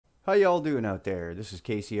How y'all doing out there? This is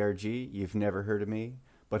KCRG. You've never heard of me,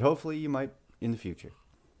 but hopefully you might in the future.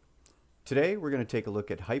 Today we're going to take a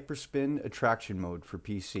look at Hyperspin-Attraction Mode for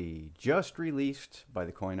PC, just released by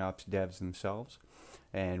the CoinOPS devs themselves.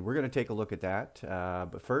 And we're going to take a look at that,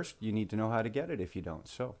 but first you need to know how to get it if you don't.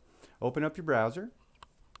 So open up your browser.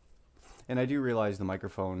 And I do realize the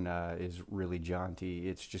microphone is really jaunty.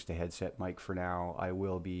 It's just a headset mic for now. I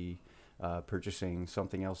will be purchasing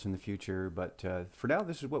something else in the future, but for now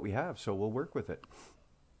this is what we have, so we'll work with it.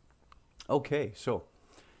 Okay, so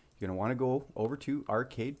you're going to want to go over to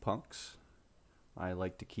Arcade Punks. I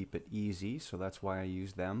like to keep it easy, so that's why I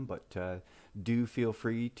use them, but do feel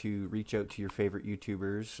free to reach out to your favorite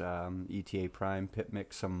YouTubers, ETA Prime,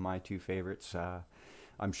 PipMix, some of my two favorites.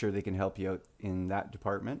 I'm sure they can help you out in that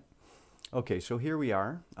department. Okay, so here we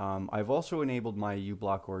are. I've also enabled my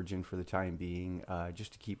uBlock origin for the time being,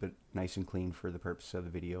 just to keep it nice and clean for the purpose of the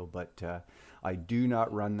video, but I do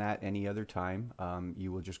not run that any other time.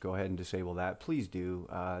 You will just go ahead and disable that. Please do.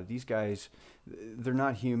 These guys, they're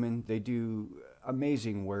not human. They do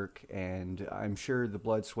amazing work, and I'm sure the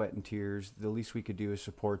blood, sweat, and tears, the least we could do is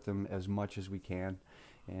support them as much as we can.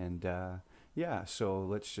 And yeah, so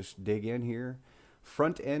let's just dig in here.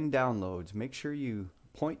 Front-end downloads. Make sure you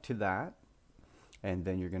point to that. And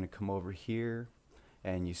then you're going to come over here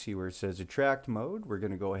and you see where it says Attract Mode. We're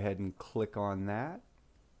going to go ahead and click on that.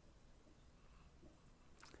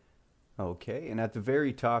 Okay, and at the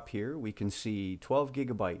very top here we can see 12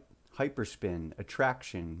 gigabyte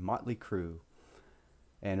Hyperspin-Attraction Motley Crew.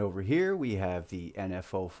 And over here we have the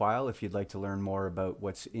NFO file. If you'd like to learn more about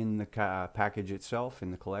what's in the package itself,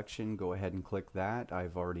 in the collection, go ahead and click that.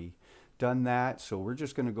 I've already done that, so we're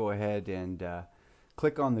just going to go ahead and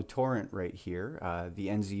click on the torrent right here. The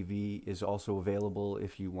NZV is also available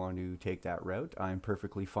if you want to take that route. I'm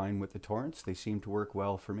perfectly fine with the torrents. They seem to work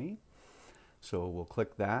well for me. So we'll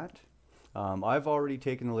click that. I've already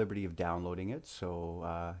taken the liberty of downloading it,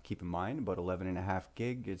 so keep in mind about 11.5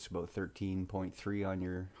 gig. It's about 13.3 on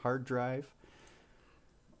your hard drive.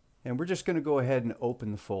 And we're just going to go ahead and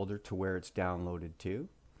open the folder to where it's downloaded to.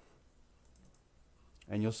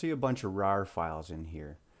 And you'll see a bunch of RAR files in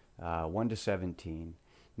here. 1 to 17.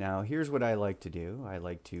 Now here's what I like to do. I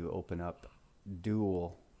like to open up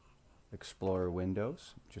dual Explorer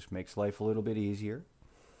windows. Just makes life a little bit easier.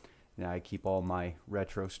 Now I keep all my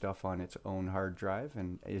retro stuff on its own hard drive,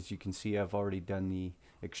 and as you can see I've already done the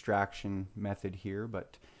extraction method here,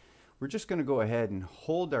 but we're just going to go ahead and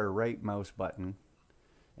hold our right mouse button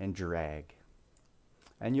and drag.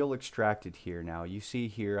 And you'll extract it here. Now you see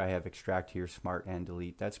here I have extract here, smart and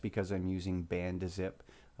delete. That's because I'm using BandaZip,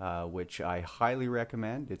 which I highly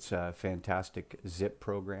recommend. It's a fantastic zip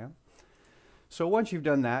program. So once you've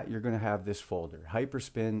done that, you're going to have this folder,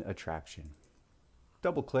 Hyperspin-Attraction.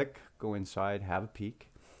 Double click, go inside, have a peek.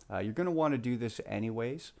 You're going to want to do this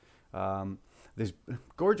anyways. This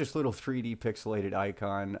gorgeous little 3D pixelated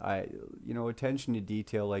icon, you know, attention to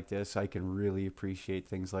detail like this, I can really appreciate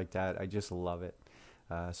things like that. I just love it.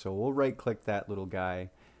 So we'll right click that little guy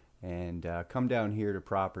and come down here to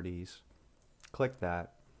properties, click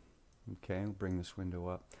that. Okay, we'll bring this window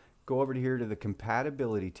up. Go over to here to the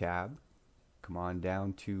compatibility tab. Come on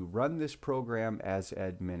down to run this program as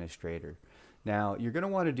administrator. Now you're going to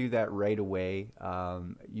want to do that right away.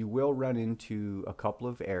 You will run into a couple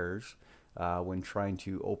of errors when trying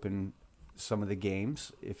to open some of the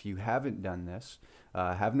games. If you haven't done this,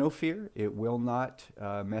 have no fear. It will not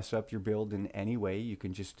mess up your build in any way. You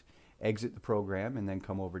can just exit the program and then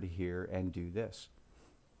come over to here and do this.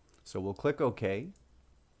 So we'll click OK.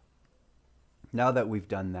 Now that we've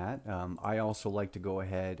done that, I also like to go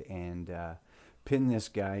ahead and pin this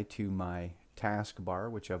guy to my taskbar,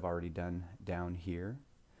 which I've already done down here.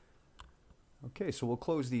 Okay, so we'll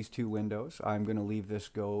close these two windows. I'm going to leave this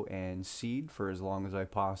go and seed for as long as I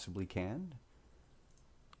possibly can.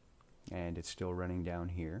 And it's still running down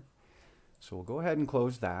here. So we'll go ahead and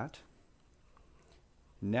close that.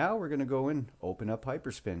 Now we're going to go and open up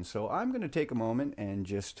Hyperspin. So I'm going to take a moment and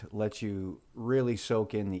just let you really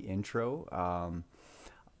soak in the intro.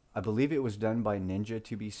 I believe it was done by Ninja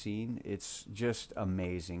to be seen. It's just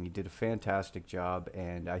amazing. He did a fantastic job,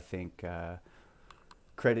 and I think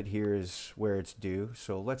credit here is where it's due.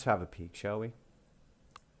 So let's have a peek, shall we?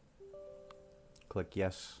 Click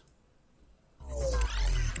yes.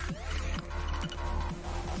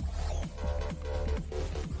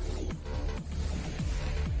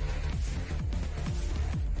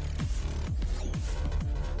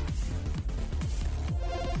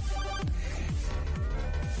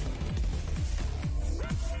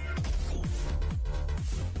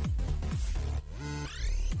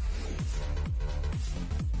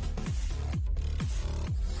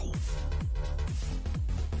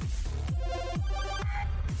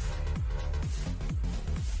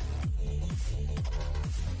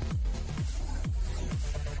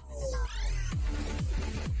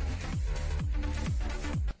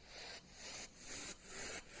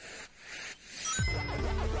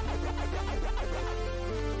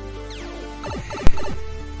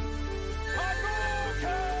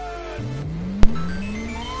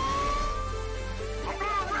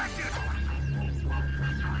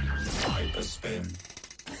 Hyperspin.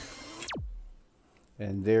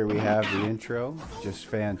 And there we have the intro, just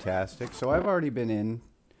fantastic. So I've already been in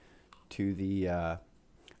to the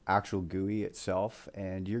actual GUI itself,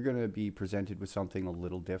 and you're going to be presented with something a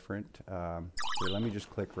little different. Here, let me just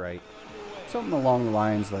click right. Something along the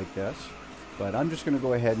lines like this. But I'm just going to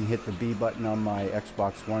go ahead and hit the B button on my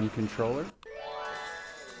Xbox One controller.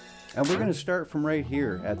 And we're going to start from right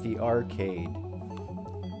here at the arcade.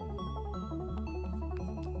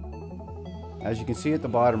 As you can see at the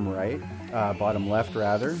bottom right, bottom left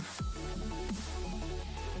rather,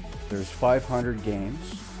 there's 500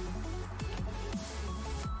 games.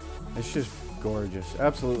 It's just gorgeous,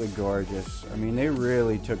 absolutely gorgeous. I mean, they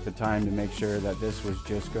really took the time to make sure that this was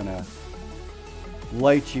just gonna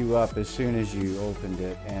light you up as soon as you opened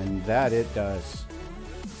it, and that it does.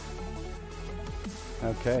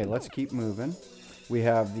 Okay, let's keep moving. We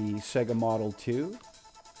have the Sega Model 2.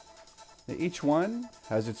 Each one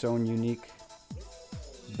has its own unique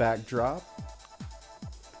backdrop.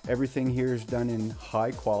 Everything here is done in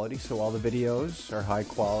high quality, so all the videos are high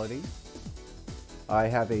quality. I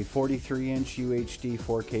have a 43-inch UHD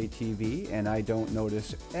 4K TV, and I don't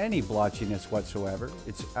notice any blotchiness whatsoever.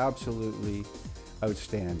 It's absolutely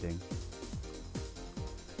outstanding.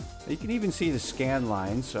 You can even see the scan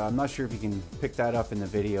lines, so I'm not sure if you can pick that up in the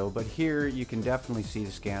video, but here you can definitely see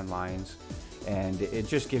the scan lines, and it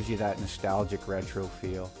just gives you that nostalgic retro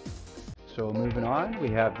feel. So moving on, we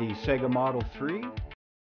have the Sega Model 3.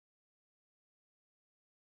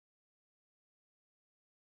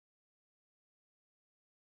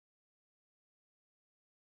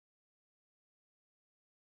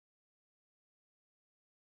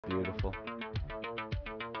 Beautiful.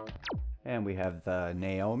 And we have the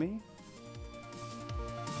Naomi.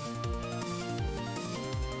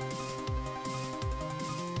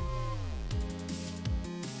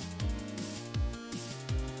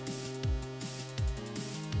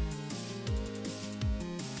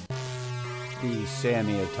 The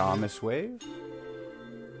Sammy Thomas wave.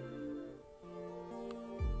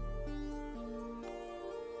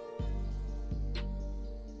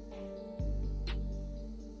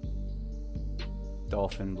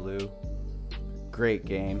 Dolphin Blue. Great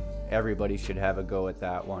game. Everybody should have a go at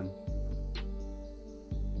that one.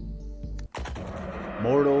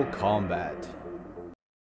 Mortal Kombat.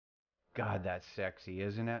 God, that's sexy,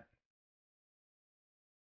 isn't it?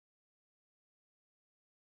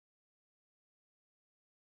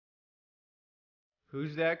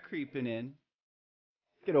 Who's that creeping in?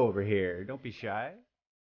 Get over here. Don't be shy.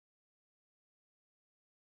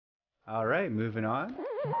 Alright, moving on.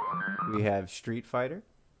 We have Street Fighter.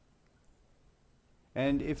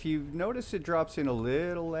 And if you've noticed it drops in a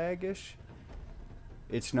little laggish,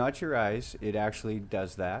 it's not your eyes. It actually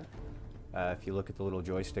does that. If you look at the little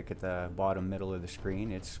joystick at the bottom middle of the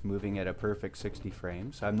screen, it's moving at a perfect 60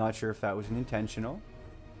 frames. I'm not sure if that was intentional.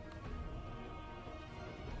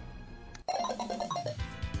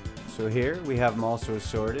 So here we have them also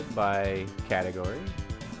sorted by category.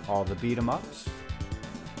 All the beat 'em ups.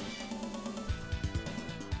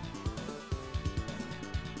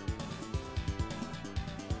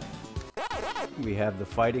 We have the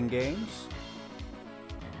fighting games.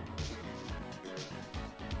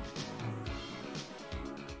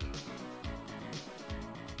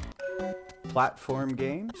 Platform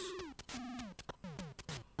games.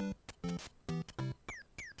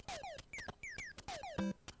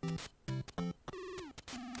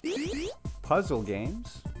 Puzzle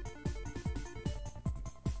games.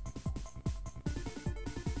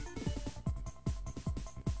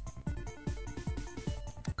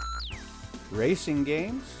 Racing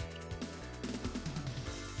games.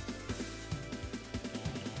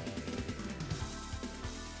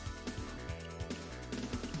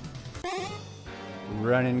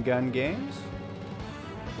 Run and gun games.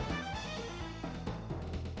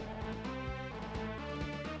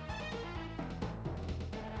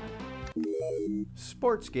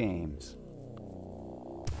 Sports games.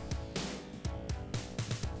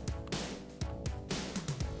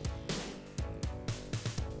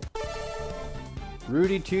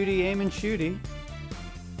 Rudy Tooty Aim and Shooty.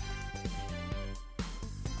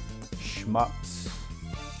 Shmups.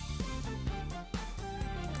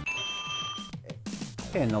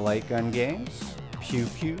 And the light gun games. Pew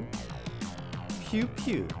Pew. Pew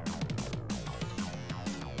Pew.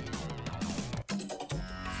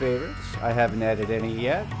 Favorites. I haven't added any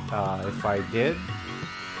yet. If I did,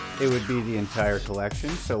 it would be the entire collection,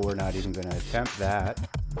 so we're not even going to attempt that.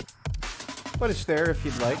 But it's there if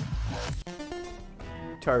you'd like.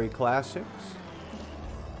 Atari Classics.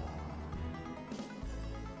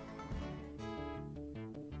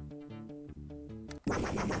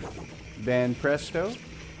 Van Presto.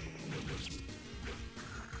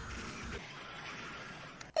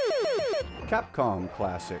 Capcom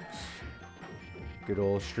Classics. Good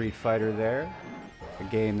old Street Fighter there. A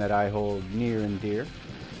game that I hold near and dear.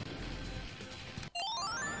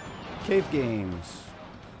 Cave Games.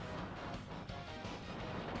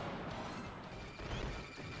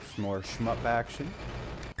 Some more shmup action.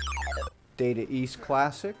 Data East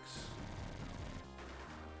Classics.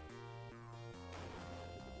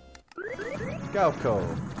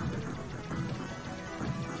 Galco.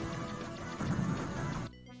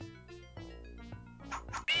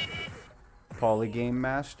 Polygame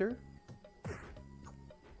Master.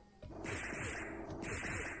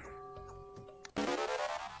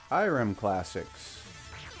 Irem Classics.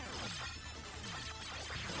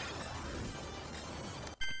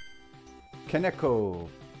 Kaneko?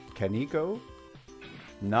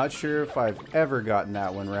 Not sure if I've ever gotten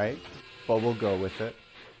that one right, but we'll go with it.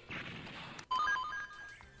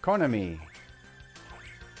 Konami.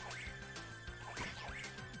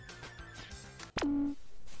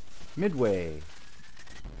 Midway.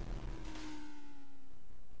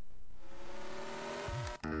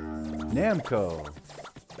 Namco.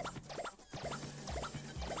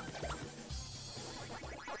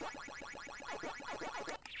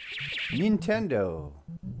 Nintendo.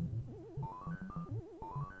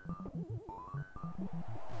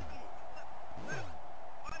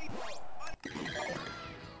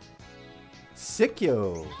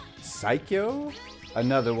 Psycho?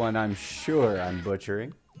 Another one I'm sure I'm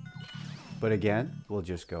butchering. But again, we'll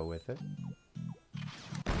just go with it.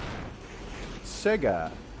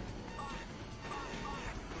 Sega.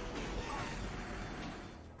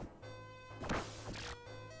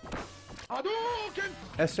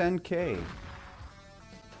 SNK.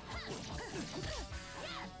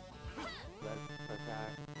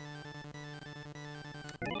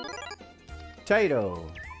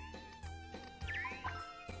 Taito.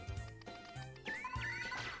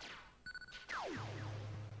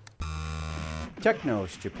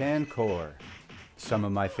 Technos Japan Core. Some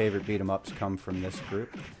of my favorite beat-em-ups come from this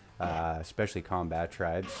group, especially Combat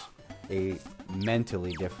Tribes, a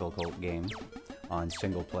mentally difficult game on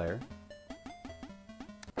single player.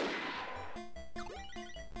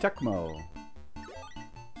 Tecmo.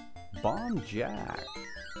 Bomb Jack.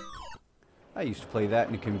 I used to play that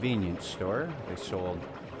in a convenience store. They sold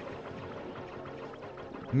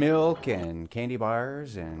milk and candy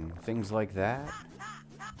bars and things like that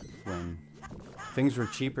when things were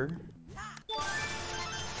cheaper.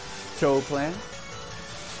 Toe Plant.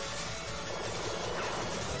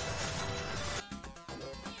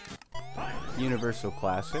 Universal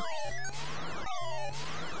Classics.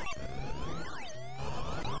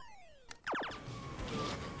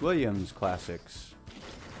 Williams Classics.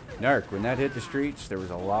 Narc, when that hit the streets, there was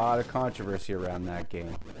a lot of controversy around that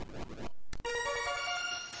game.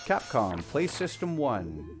 Capcom Play System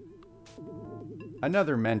 1.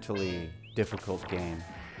 Another mentally difficult game.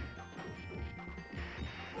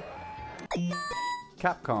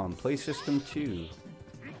 Capcom Play System 2.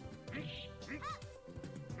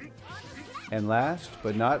 And last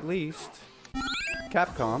but not least,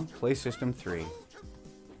 Capcom Play System 3.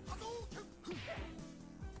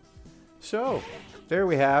 So, there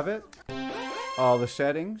we have it. All the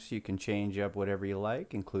settings. You can change up whatever you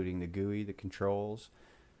like, including the GUI, the controls.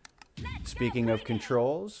 Speaking of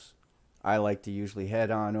controls, I like to usually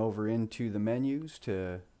head on over into the menus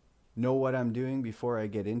to know what I'm doing before I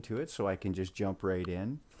get into it, so I can just jump right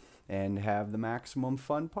in and have the maximum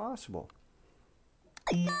fun possible.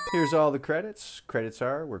 Here's all the credits. Credits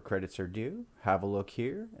are where credits are due. Have a look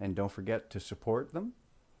here, and don't forget to support them.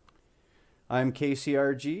 I'm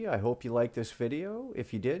KCRG. I hope you liked this video.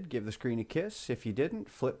 If you did, give the screen a kiss. If you didn't,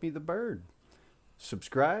 flip me the bird.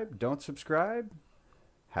 Subscribe, don't subscribe.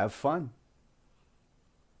 Have fun.